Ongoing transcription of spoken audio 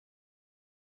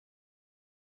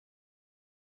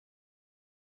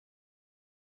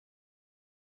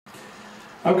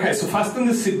Okay, so fasten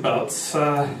the seatbelts.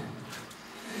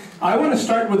 I want to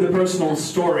start with a personal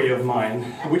story of mine,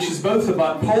 which is both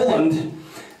about Poland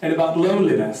and about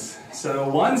loneliness. So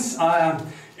once, I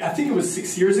think it was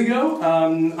 6 years ago,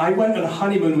 I went on a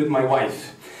honeymoon with my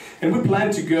wife. And we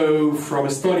planned to go from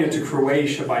Estonia to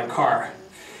Croatia by car.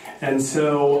 And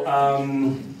so,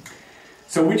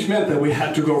 which meant that we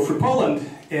had to go through Poland.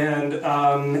 And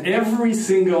every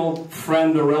single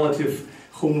friend or relative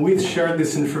whom we shared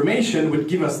this information would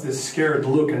give us this scared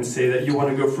look and say that you want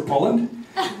to go for Poland?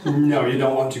 No, you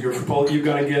don't want to go for Poland. You're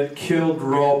going to get killed,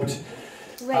 robbed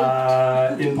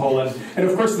in Poland. And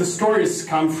of course the stories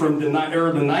come from the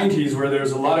early 90s where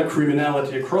there's a lot of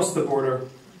criminality across the border.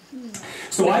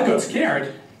 So I got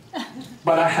scared,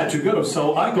 but I had to go.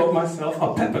 So I got myself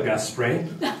a pepper gas spray.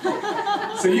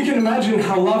 So you can imagine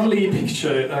how lovely a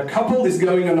picture. A couple is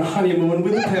going on a honeymoon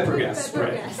with a pepper gas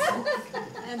spray.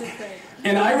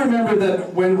 And I remember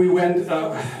that when we went,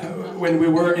 when we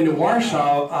were in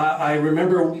Warsaw, I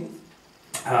remember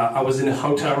I was in a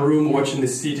hotel room watching the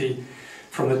city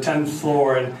from the 10th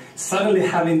floor and suddenly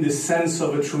having this sense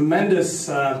of a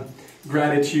tremendous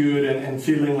gratitude and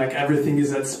feeling like everything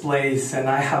is at its place and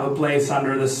I have a place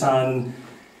under the sun.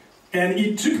 And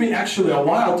it took me actually a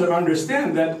while to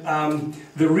understand that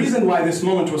the reason why this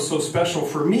moment was so special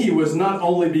for me was not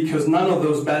only because none of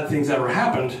those bad things ever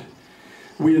happened.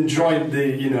 We enjoyed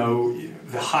the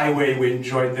highway, we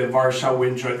enjoyed the Warsaw, we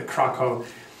enjoyed the Krakow.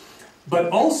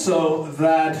 But also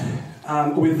that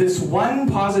with this one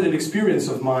positive experience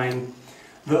of mine,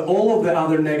 all of the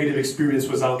other negative experience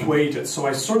was outweighed. So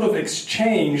I sort of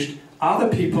exchanged other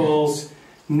people's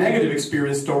negative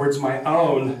experience towards my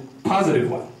own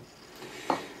positive one.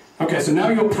 Okay, so now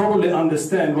you'll probably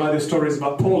understand why the story is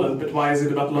about Poland, but why is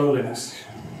it about loneliness?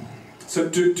 So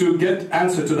to get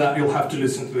answer to that, you'll have to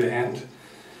listen to the end.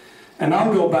 And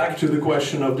I'll go back to the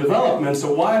question of development.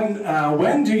 So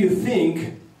when do you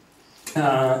think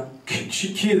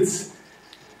kids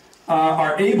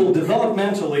are able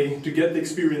developmentally to get the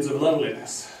experience of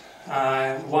loneliness?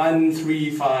 1, 3,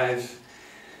 5.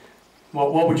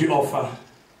 What would you offer?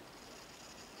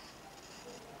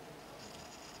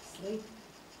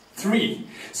 3.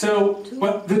 So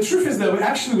the truth is that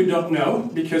we don't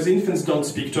know, because infants don't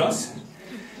speak to us.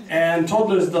 And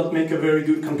toddlers don't make a very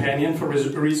good companion for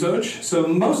research. So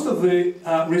most of the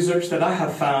research that I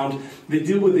have found, they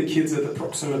deal with the kids at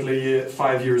approximately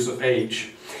 5 years of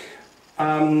age.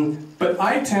 But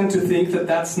I tend to think that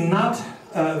that's not,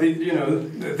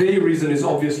 the reason is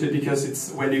obviously because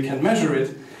it's when you can measure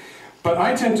it. But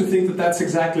I tend to think that that's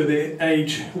exactly the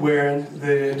age where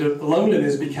the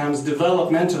loneliness becomes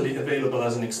developmentally available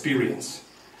as an experience.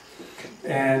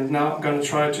 And now I'm going to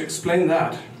try to explain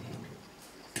that.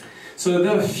 So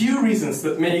there are a few reasons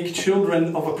that make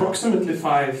children of approximately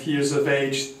 5 years of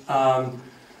age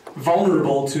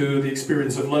vulnerable to the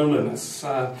experience of loneliness.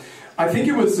 I think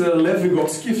it was Lev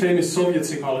Vygotsky, famous Soviet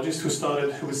psychologist,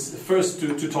 who was the first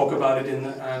to talk about it in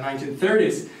the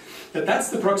 1930s, that's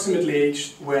the approximately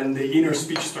age when the inner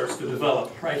speech starts to develop.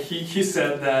 Right? He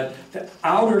said that the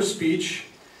outer speech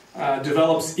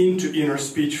develops into inner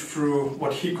speech through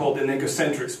what he called an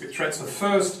egocentric speech. Right? So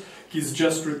first, kids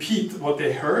just repeat what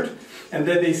they heard, and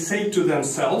then they say to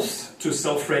themselves to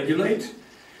self-regulate,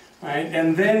 right?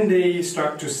 And then they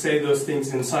start to say those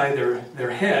things inside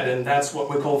their head, and that's what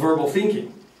we call verbal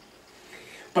thinking.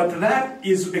 But that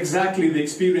is exactly the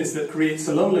experience that creates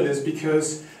the loneliness,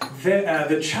 because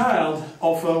the child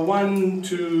of 1,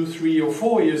 2, 3, or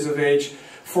 4 years of age,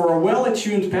 for a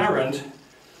well-attuned parent,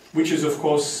 which is of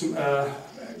course a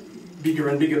bigger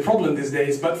and bigger problem these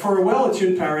days, but for a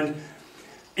well-attuned parent,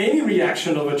 any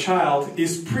reaction of a child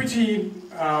is pretty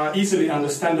easily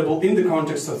understandable in the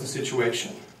context of the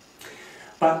situation.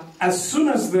 But as soon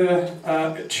as the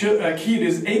kid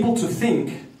is able to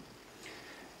think,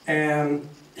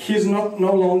 he's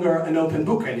no longer an open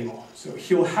book anymore. So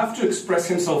he'll have to express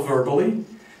himself verbally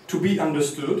to be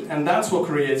understood, and that's what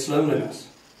creates loneliness.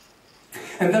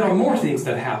 And there are more things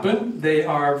that happen. They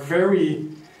are very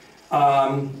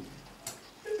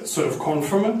sort of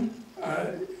conformant.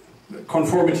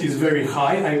 Conformity is very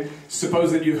high. I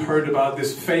suppose that you've heard about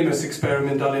this famous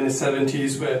experiment done in the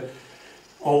 70s where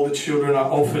all the children are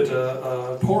offered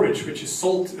a porridge which is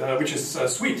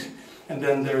sweet, and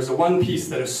then there's one piece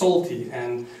that is salty,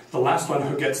 and the last one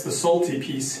who gets the salty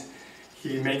piece,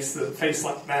 he makes the face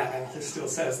like that, and he still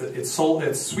says that it's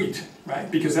sweet,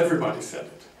 right? Because everybody said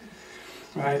it,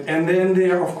 right? And then they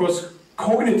are, of course,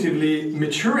 cognitively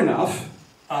mature enough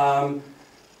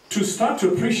to start to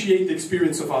appreciate the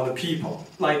experience of other people,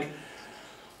 like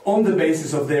on the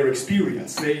basis of their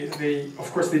experience. Of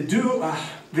course, they do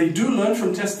learn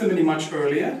from testimony much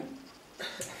earlier,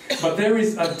 But there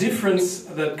is a difference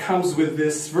that comes with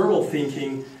this verbal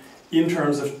thinking in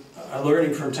terms of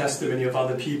learning from testimony of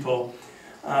other people.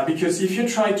 Because if you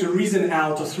try to reason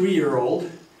out a 3-year-old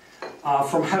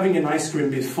from having an ice cream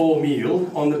before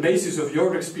meal on the basis of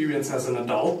your experience as an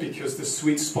adult, because the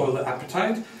sweets spoil the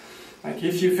appetite, like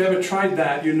if you've ever tried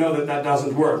that, you know that that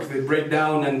doesn't work. They break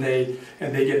down and they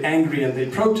get angry and they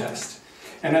protest.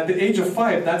 And at the age of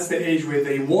 5, that's the age where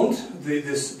they want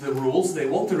the rules, they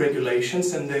want the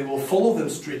regulations, and they will follow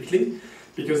them strictly,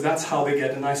 because that's how they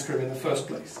get an ice cream in the first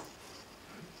place.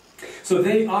 So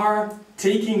they are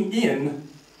taking in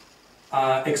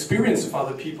experience of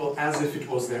other people as if it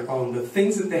was their own. The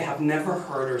things that they have never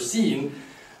heard or seen,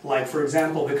 like, for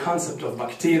example, the concept of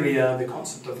bacteria, the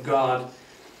concept of God,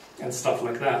 and stuff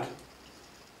like that.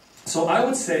 So I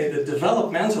would say that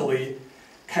developmentally,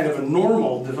 kind of a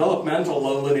normal developmental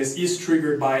loneliness is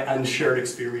triggered by unshared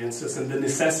experiences and the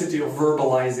necessity of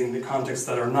verbalizing the contexts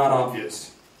that are not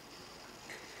obvious.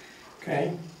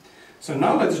 Okay, so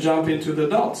now let's jump into the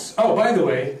adults. Oh, by the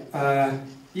way,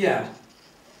 yeah,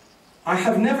 I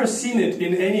have never seen it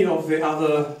in any of the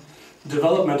other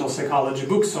developmental psychology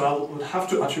books, so I would have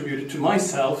to attribute it to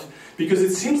myself, because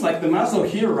it seems like the Maslow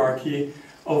hierarchy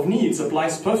of needs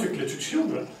applies perfectly to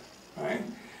children, right?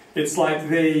 It's like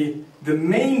the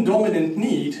main dominant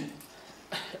need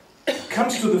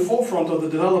comes to the forefront of the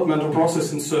developmental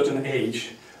process in certain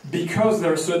age, because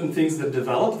there are certain things that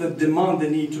develop that demand the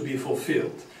need to be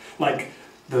fulfilled. Like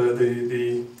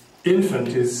the infant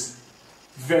is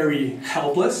very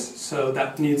helpless, so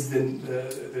that needs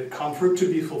the comfort to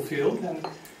be fulfilled, and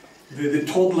the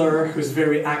toddler who's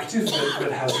very active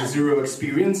but has zero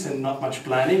experience and not much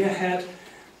planning ahead,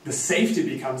 the safety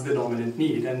becomes the dominant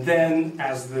need. And then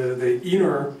as the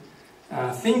inner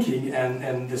thinking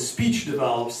and the speech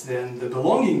develops, then the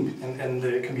belonging and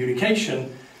the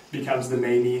communication becomes the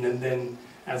main need. And then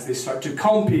as they start to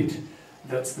compete,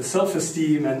 that's the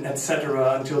self-esteem and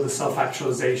etc. until the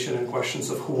self-actualization and questions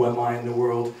of who am I in the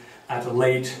world at a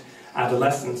late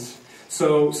adolescence.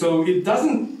 So it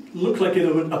doesn't look like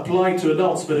it would apply to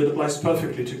adults, but it applies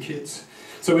perfectly to kids.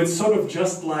 So it's sort of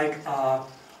just like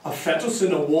a fetus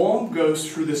in a womb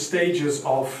goes through the stages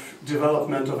of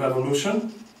development of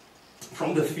evolution,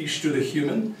 from the fish to the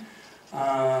human.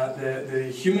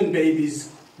 The human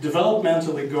babies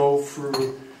developmentally go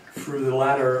through the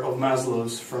ladder of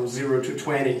Maslow's from 0 to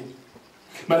 20.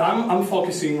 But I'm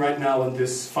focusing right now on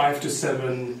this 5 to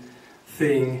 7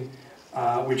 thing,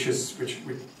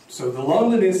 so the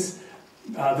loneliness,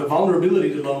 the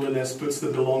vulnerability to loneliness puts the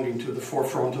belonging to the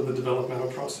forefront of the developmental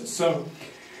process.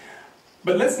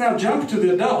 But let's now jump to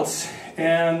the adults,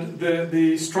 and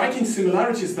the striking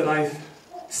similarities that I've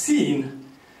seen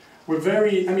were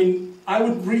very, I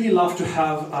would really love to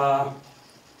have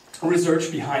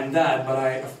research behind that,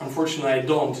 but unfortunately I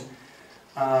don't.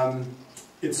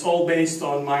 It's all based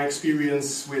on my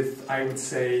experience with, I would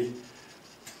say,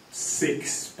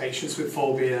 6 patients with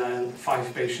phobia and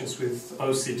 5 patients with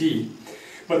OCD.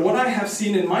 But what I have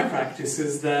seen in my practice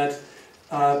is that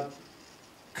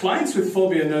clients with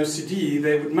phobia and OCD,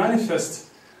 they would manifest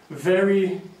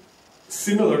very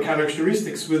similar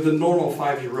characteristics with the normal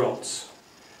 5-year-olds.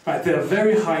 Right? They are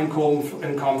very high in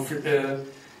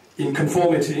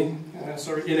conformity,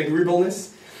 in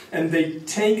agreeableness, and they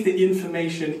take the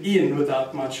information in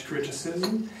without much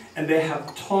criticism, and they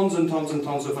have tons and tons and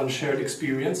tons of unshared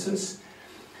experiences,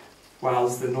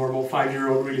 whilst the normal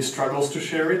 5-year-old really struggles to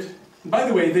share it. By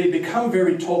the way, they become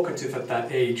very talkative at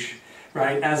that age,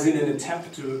 right, as in an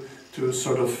attempt to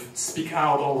sort of speak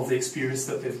out all of the experience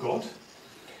that they've got.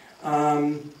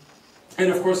 And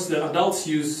of course the adults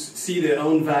see their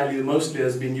own value mostly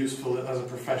as being useful as a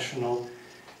professional,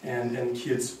 and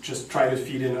kids just try to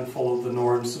feed in and follow the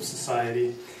norms of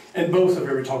society. And both are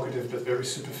very talkative but very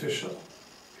superficial.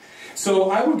 So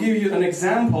I will give you an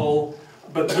example,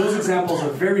 but those examples are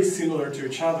very similar to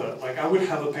each other. Like I would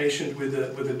have a patient with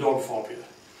a dog phobia.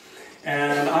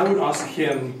 And I would ask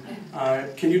him,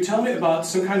 can you tell me about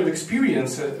some kind of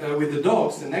experience with the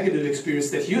dogs, the negative experience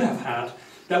that you have had,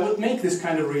 that would make this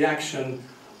kind of reaction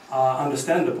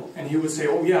understandable? And he would say,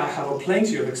 oh yeah, I have a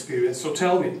plenty of experience, so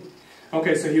tell me.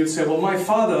 Okay, so he would say, well, my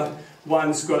father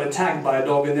once got attacked by a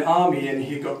dog in the army, and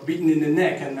he got beaten in the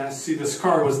neck, and I see the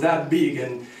scar was that big,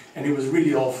 and it was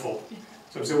really awful.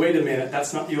 So I say, wait a minute,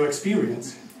 that's not your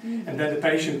experience. And then the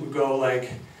patient would go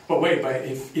like, well, wait, but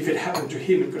if it happened to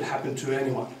him, it could happen to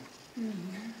anyone.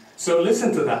 So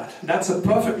listen to that. That's a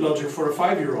perfect logic for a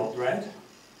 5-year-old, right?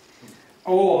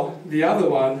 Or the other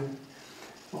one,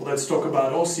 well, let's talk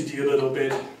about OCD a little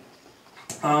bit.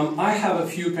 I have a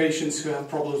few patients who have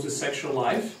problems with sexual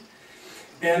life,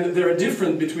 And there are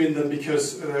different between them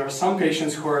because there are some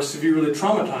patients who are severely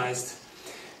traumatized,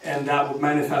 and that would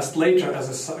manifest later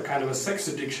as a kind of a sex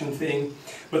addiction thing.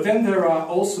 But then there are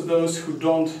also those who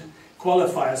don't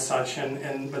qualify as such,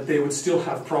 but they would still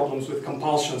have problems with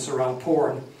compulsions around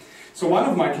porn. So one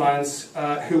of my clients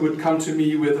who would come to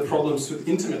me with the problems with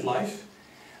intimate life,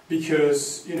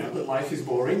 because the life is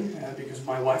boring, because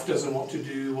my wife doesn't want to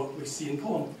do what we see in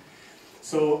porn.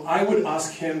 So I would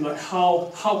ask him, like,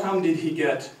 how come did he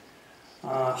get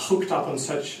hooked up on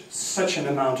such an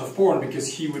amount of porn? Because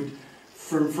he would,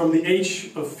 from the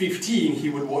age of 15, he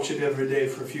would watch it every day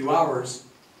for a few hours,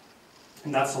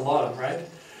 and that's a lot, right?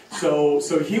 So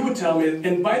he would tell me,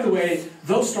 and by the way,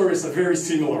 those stories are very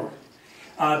similar.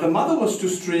 The mother was too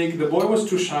strict, the boy was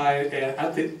too shy,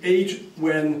 at the age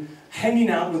when hanging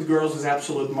out with girls is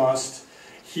absolute must,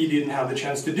 he didn't have the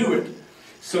chance to do it.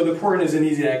 So the porn is an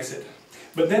easy exit.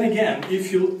 But then again,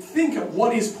 if you think of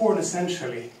what is porn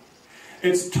essentially,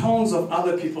 it's tones of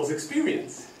other people's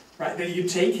experience, right? That you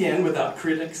take in without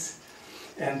critics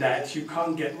and that you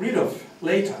can't get rid of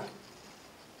later.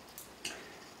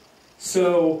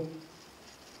 So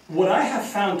what I have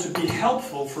found to be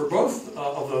helpful for both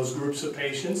of those groups of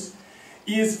patients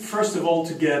is, first of all,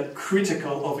 to get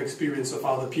critical of experience of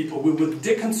other people. We would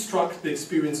deconstruct the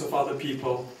experience of other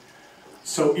people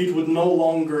so it would no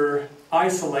longer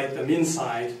isolate them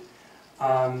inside.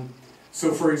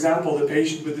 So for example, the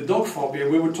patient with the dog phobia,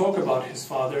 we would talk about his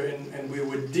father and we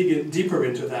would dig in deeper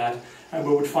into that, and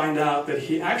we would find out that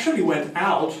he actually went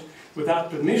out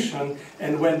without permission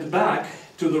and went back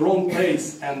to the wrong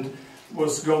place and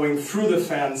was going through the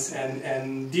fence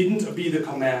and didn't obey the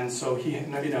command. So he,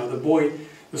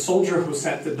 the soldier who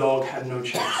sent the dog had no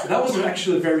chance. So that was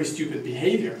actually very stupid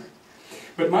behavior.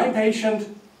 But my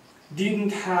patient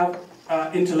didn't have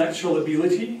intellectual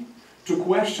ability to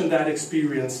question that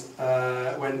experience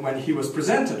when he was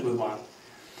presented with one.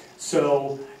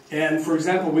 So, and for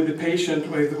example, with the patient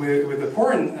with the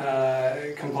porn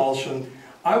compulsion,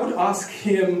 I would ask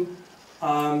him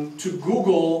to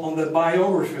Google on the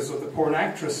biographies of the porn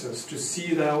actresses to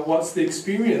see what's the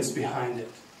experience behind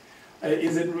it.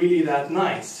 Is it really that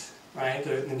nice, right?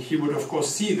 And he would of course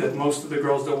see that most of the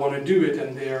girls don't want to do it,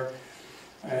 and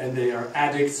they are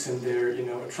addicts and they're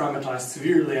traumatized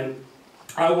severely. And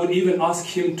I would even ask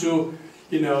him to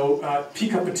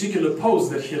pick a particular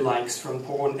pose that he likes from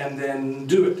porn and then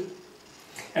do it.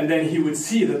 And then he would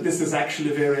see that this is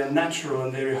actually very unnatural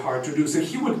and very hard to do. So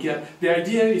he would get, the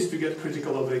idea is to get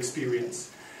critical of the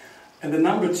experience. And the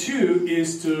number two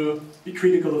is to be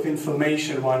critical of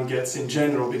information one gets in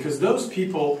general, because those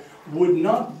people would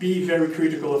not be very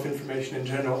critical of information in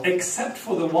general, except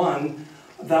for the one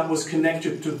that was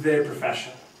connected to their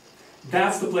profession.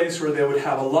 That's the place where they would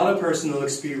have a lot of personal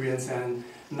experience and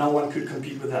no one could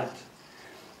compete with that.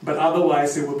 But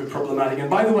otherwise it would be problematic. And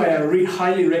by the way, I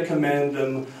highly recommend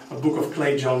a book of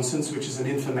Clay Johnson's, which is an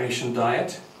information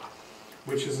diet,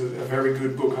 which is a very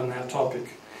good book on that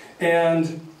topic.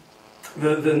 And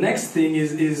the next thing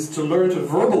is to learn to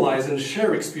verbalize and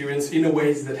share experience in a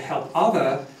ways that help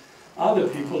other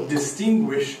people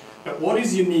distinguish what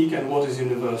is unique and what is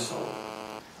universal.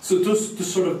 So to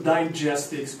sort of digest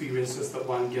the experiences that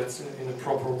one gets in a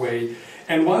proper way.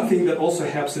 And one thing that also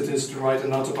helps it is to write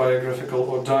an autobiographical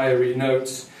or diary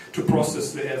notes to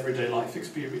process the everyday life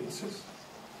experiences.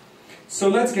 So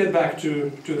let's get back to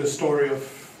the story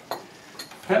of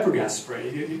pepper gas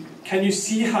spray. Can you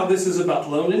see how this is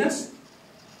about loneliness?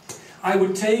 I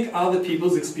would take other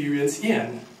people's experience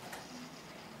in,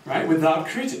 right, without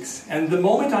critics. And the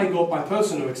moment I got my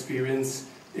personal experience,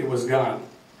 it was gone.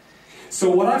 So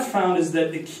what I've found is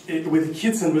that with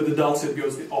kids and with adults it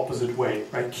goes the opposite way,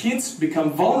 right? Kids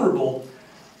become vulnerable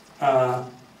to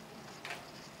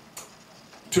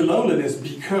loneliness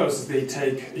because they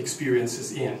take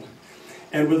experiences in.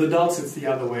 And with adults it's the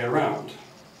other way around.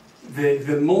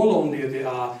 The more lonely they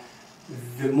are,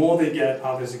 the more they get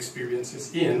others'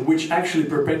 experiences in, which actually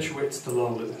perpetuates the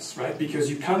loneliness, right? Because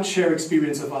you can't share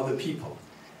experience of other people.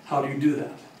 How do you do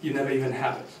that? You never even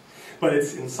have it. But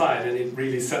it's inside and it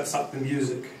really sets up the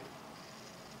music.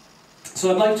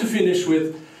 So I'd like to finish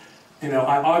with, I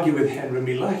argue with Henry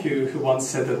Miller, who once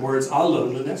said that words are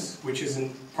loneliness, which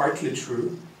isn't partly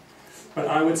true. But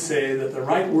I would say that the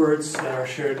right words that are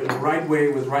shared in the right way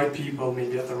with right people,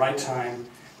 maybe at the right time,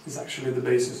 is actually the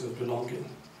basis of belonging.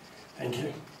 Thank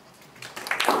you.